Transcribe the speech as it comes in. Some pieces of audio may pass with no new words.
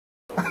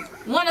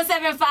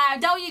107.5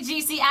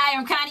 WGCI.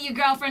 I'm Connie, your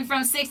girlfriend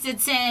from 6 to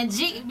 10.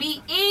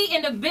 GBE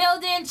in the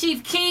building.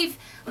 Chief Keef,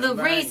 Lil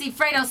Reese,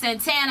 Fredo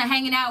Santana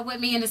hanging out with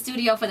me in the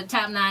studio for the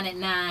top 9 at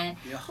 9.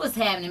 Yeah. What's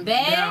happening,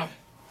 babe?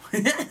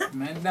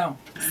 Man, no.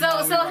 So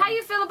how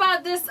you feel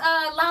about this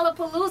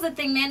Lollapalooza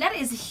thing, man? That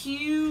is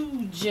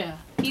huge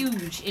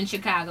in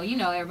Chicago. You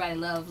know, everybody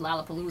loves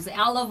Lollapalooza.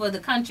 All over the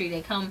country,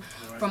 they come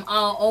from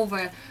all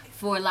over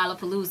for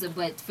Lollapalooza.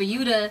 But for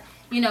you to,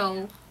 you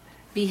know,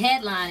 be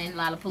headlining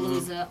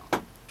Lollapalooza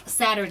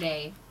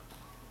Saturday,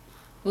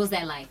 what was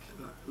that like?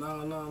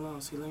 No.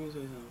 See, let me say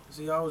something.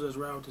 See, I was just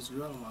riding with this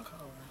girl in my car,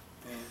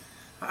 right? And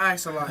I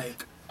asked her,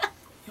 like,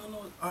 you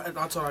know,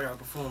 I told her I got to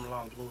perform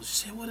Lollapalooza.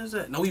 She said, what is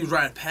that? No, we was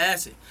riding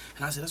past it.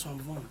 And I said, that's what I'm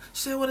performing.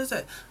 She said, what is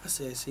that? I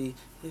said, see,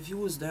 if you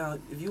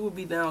would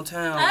be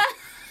downtown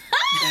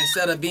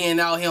instead of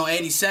being out here on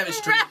 87th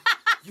Street,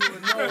 you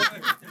would know.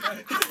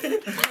 You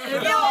would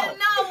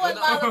know what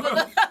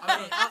Lollapalooza.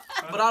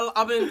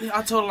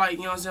 I told her, like, you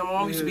know what I'm saying? My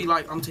mom used to be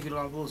like, I'm taking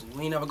Lollapalooza.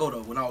 We ain't never go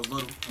though when I was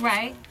little.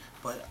 Right.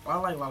 But I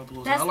like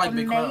Lollapalooza. That's I like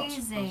big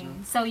crowds.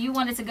 amazing. So you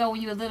wanted to go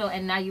when you were little,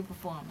 and now you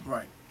performing.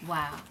 Right.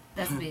 Wow,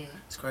 that's big.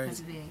 It's crazy. That's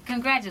big.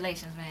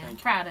 Congratulations, man. Thank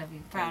you. Proud of you.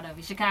 Proud of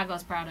you.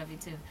 Chicago's proud of you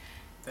too.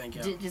 Thank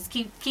you. Just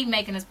keep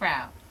making us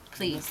proud,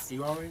 please.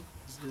 You already?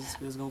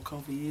 It's gonna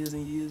come for years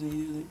and years and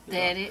years.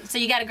 That it. So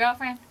you got a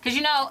girlfriend? Cause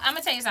you know, I'm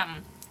gonna tell you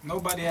something.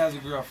 Nobody has a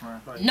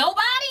girlfriend.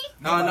 Nobody?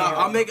 No. I'm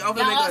gonna make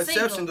an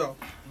exception though.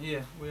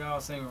 Yeah, we all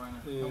single right now.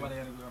 Yeah. Nobody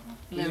has a girlfriend.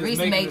 Lil Reese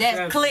made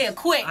that clear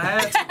quick.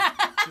 I had to,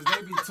 cause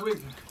they be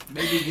tweaking.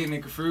 They be getting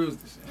it confused.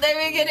 They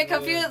be getting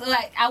confused. Yeah.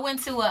 Like I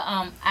went to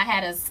I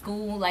had a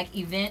school like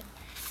event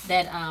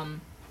that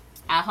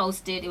I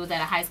hosted. It was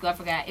at a high school. I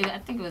forgot. I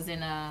think it was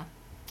in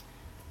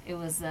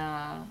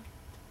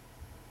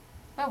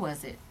where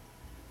was it?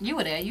 You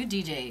were there. You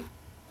DJ'd.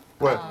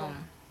 What?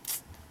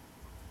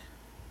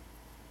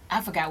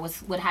 I forgot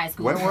what high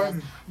school it was.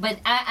 But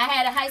I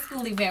had a high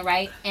school event,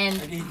 right? And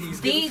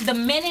the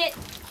minute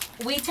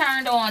we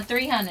turned on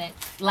 300,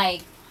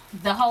 like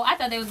the whole, I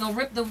thought they was gonna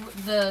rip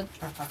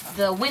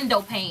the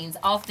window panes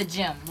off the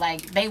gym.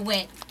 Like they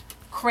went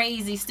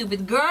crazy,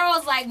 stupid.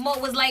 Girls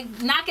was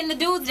knocking the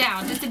dudes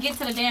down just to get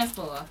to the dance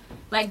floor.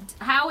 Like,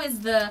 how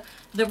is the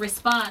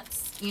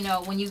response? You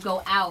know, when you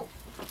go out,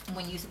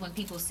 when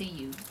people see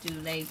you,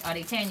 are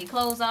they tearing your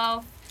clothes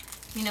off?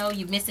 You know,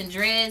 you missing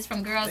dreads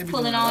from girls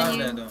pulling on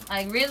you.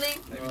 Like, really?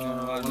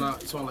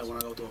 It's only like when I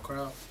go through a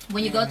crowd.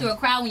 When you go through a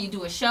crowd, when you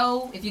do a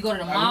show, if you go to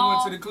the mall. We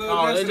went to the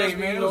club yesterday,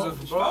 man. It was a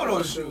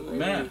photo shoot,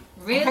 man.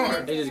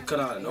 Really? They just cut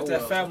out of nowhere.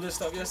 That fabulous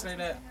stuff yesterday,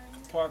 that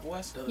Park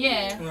West.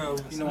 Yeah.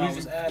 You know, I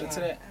was added to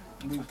that.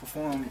 We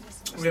performed.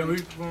 Yeah, we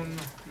performed.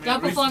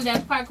 Y'all performed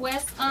at Park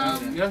West.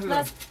 Friday?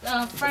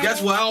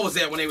 Guess where I was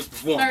at when they was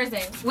performing?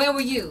 Thursday. Where were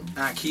you?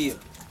 IKEA.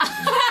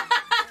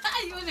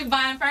 You was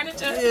buying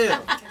furniture?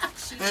 Yeah.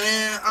 And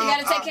then you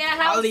gotta take care of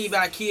the house? I leave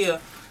IKEA.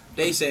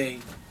 They say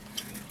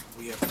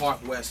we at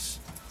Park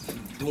West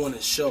doing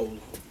a show.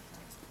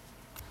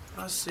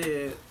 I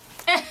said.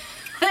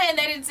 And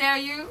they didn't tell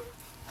you?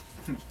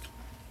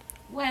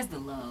 Where's the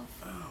love?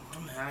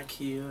 I'm at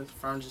IKEA,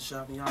 furniture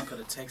shopping. Y'all could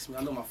have texted me.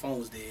 I know my phone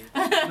was dead.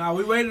 Nah,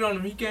 we waited on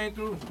him. He came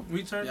through.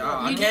 We turned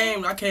up.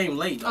 I came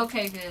late. Though.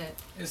 Okay, good.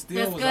 It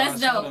still was that's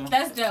dope.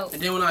 That's dope.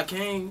 And then when I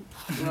came,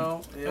 you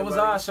know, it was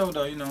our show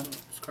though. You know, it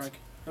was cracking.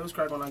 It was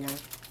cracking when I came.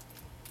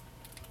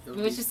 What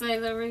you say,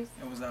 Lil Reese?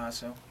 It was our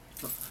show.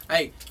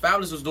 Hey,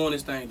 Fabulous was doing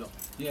this thing though.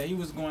 Yeah, he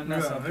was going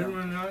nuts.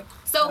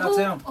 So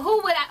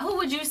who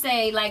would you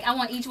say, like, I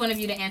want each one of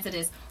you to answer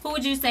this. Who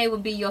would you say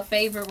would be your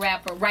favorite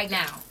rapper right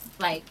now?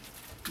 Like,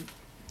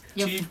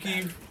 Chief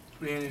Keef,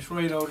 then it's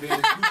Fredo, then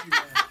it's Gucci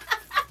Man.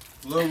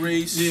 Lil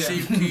Reese,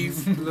 Chief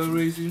Keef, Lil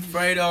Reese,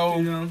 Fredo,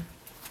 you know,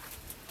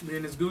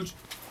 then it's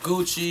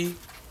Gucci,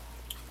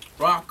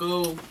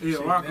 Rocco,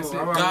 Rocco,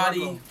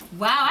 Gotti.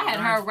 Wow, I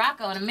hadn't heard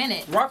Rocco in a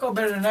minute. Rocco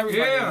better than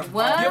everybody. Yeah,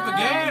 what? Give a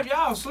game,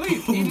 y'all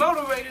sleep. He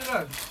motivated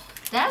us.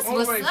 That's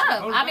what's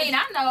up. I mean,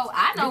 I know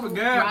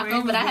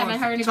Rocco, but I haven't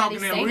heard anybody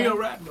say that. Real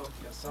rap though.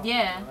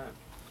 Yeah.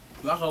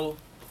 Rocco.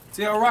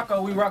 Tell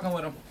Rocco we rocking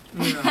with him.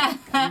 Yeah,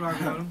 we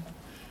rocking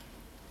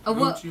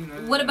with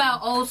him. What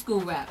about old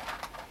school rap?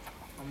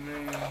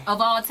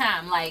 Of all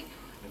time, like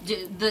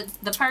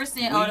the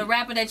person or the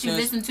rapper that you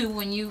listen to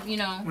when you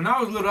know. When I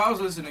was little, I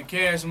was listening to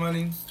Cash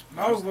Money.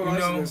 I was little,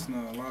 I was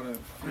listening to a lot of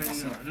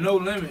No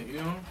Limit, you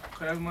know,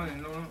 Cash Money,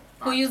 No Limit.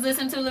 Who you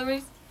listen to, Lil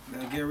Reese?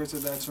 Get Rich or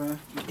Die Trying.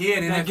 Yeah,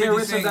 then Get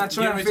Rich or Die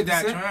Trying. 50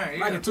 Cent, yeah.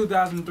 like in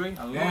 2003,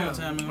 a long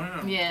time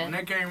ago. Yeah. When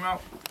that came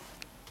out.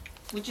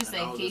 What you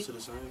say, Keith?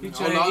 He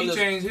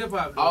changed hip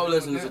hop. I was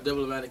listening to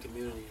Diplomatic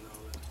Community and all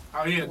that.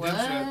 Oh yeah, what?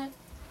 Dipset.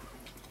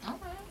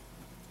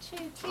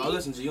 Alright. I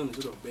listen to Unit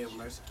too though, Bad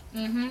Mercy.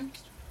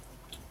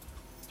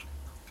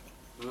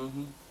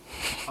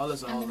 I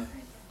listen to all that.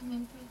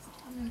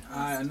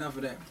 Alright, enough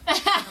of that.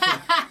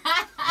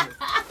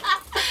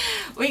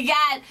 We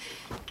got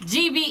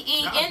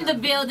GBE in the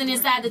building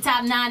inside the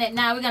top 9 at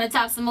 9. We're going to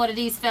talk some more to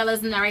these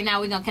fellas. And right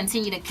now we're going to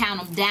continue to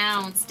count them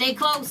down. Stay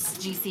close,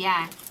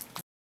 GCI.